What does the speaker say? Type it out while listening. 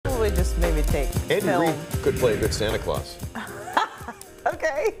It just made me think. Andy film. Reid could play a good Santa Claus.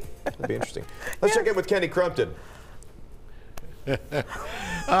 Okay. That'd be interesting. Let's check in with Kenny Crumpton.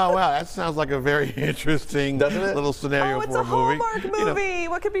 Oh, wow, that sounds like a very interesting little scenario it's for a a movie. Hallmark movie.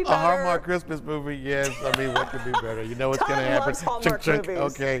 What could be better? A Hallmark Christmas movie, yes. I mean, what could be better? You know what's going to happen. loves Hallmark Chink, chink.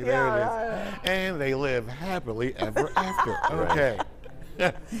 movies. Okay, there it is. And they live happily ever after. Okay.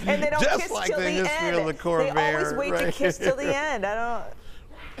 And they don't Just kiss like till the the history end. of the Corvair, they always wait to right? kiss till the end. I don't.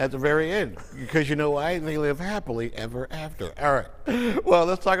 At the very end, because you know why? They live happily ever after. All right. Well,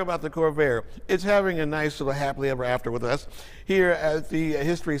 let's talk about the Corvair. It's having a nice little happily ever after with us here at the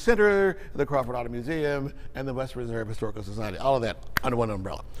History Center, the Crawford Auto Museum, and the West Reserve Historical Society. All of that under one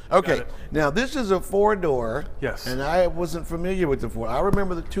umbrella. Okay. Now, this is a four-door. Yes. And I wasn't familiar with the four. I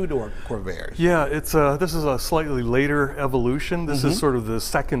remember the two-door Corvairs. Yeah, it's this is a slightly later evolution. This is sort of the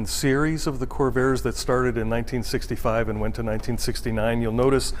second series of the Corvairs that started in 1965 and went to 1969. You'll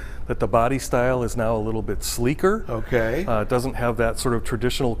notice that the body style is now a little bit sleeker. Okay. It doesn't have that sort of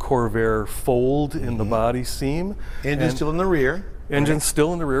traditional Corvair fold in the body seam. Engine's still in the rear. Engine's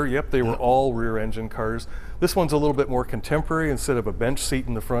still in the rear. Yep, they were all rear engine cars. This one's a little bit more contemporary. Instead of a bench seat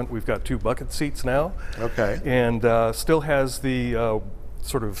in the front, we've got two bucket seats now. Okay. And still has the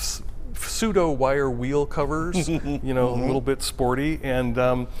sort of pseudo wire wheel covers, you know, a little bit sporty. And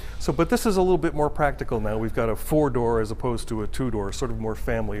but this is a little bit more practical now. We've got a four-door as opposed to a two-door, sort of more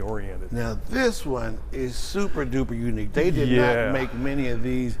family oriented. Now this one is super duper unique. They did not make many of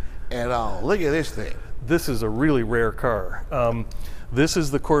these at all. Look at this thing. This is a really rare car. This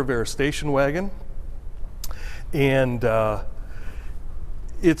is the Corvair station wagon. And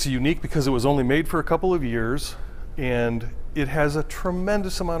it's unique because it was only made for a couple of years, and it has a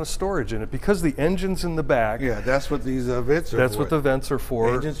tremendous amount of storage in it because the engine's in the back. Yeah, that's what these vents are for. That's what the vents are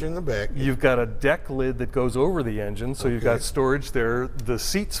for. Engines are in the back. You've got a deck lid that goes over the engine, so you've got storage there. The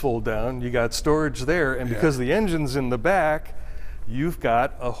seats fold down, you got storage there, and because the engine's in the back, you've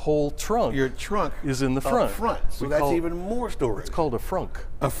got a whole trunk. Your trunk is in the front. Up front, so that's even more storage. It's called a frunk.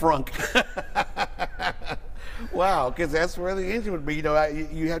 A frunk. Wow, because that's where the engine would be. You know,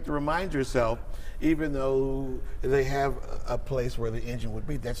 you have to remind yourself, even though they have a place where the engine would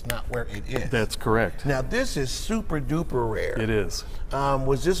be, that's not where it is. That's correct. Now, this is super duper rare. It is.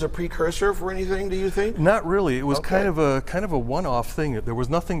 Was this a precursor for anything, do you think? Not really. It was kind of a one-off thing. There was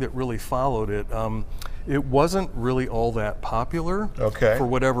nothing that really followed it. It wasn't really all that popular. Okay. For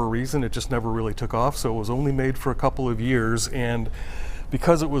whatever reason, it just never really took off. So it was only made for a couple of years, and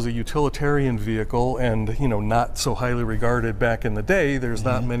because it was a utilitarian vehicle and, you know, not so highly regarded back in the day, there's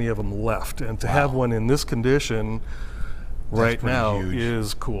not many of them left. And to have one in this condition right now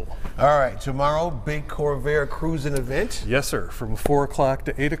is cool. All right, tomorrow, big Corvair cruising event. Yes, sir. From 4 o'clock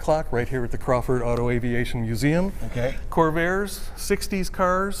to 8 o'clock, right here at the Crawford Auto Aviation Museum. Okay. Corvairs, 60s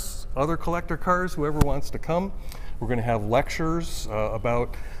cars, other collector cars, whoever wants to come. We're going to have lectures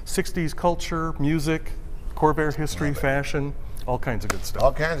about 60s culture, music, Corvair history, fashion. All kinds of good stuff.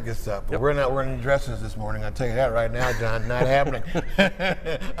 All kinds of good stuff. But we're not wearing any dresses this morning. I'll tell you that right now, John. Not happening.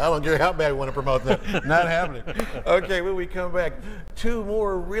 I don't care how bad we want to promote that. Not happening. Okay, when we come back, two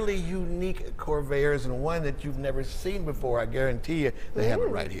more really unique Corvairs and one that you've never seen before. I guarantee you they have it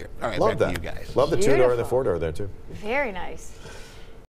right here. All right, Love back that. to you guys. Love the two-door and the four-door there, too. Very nice.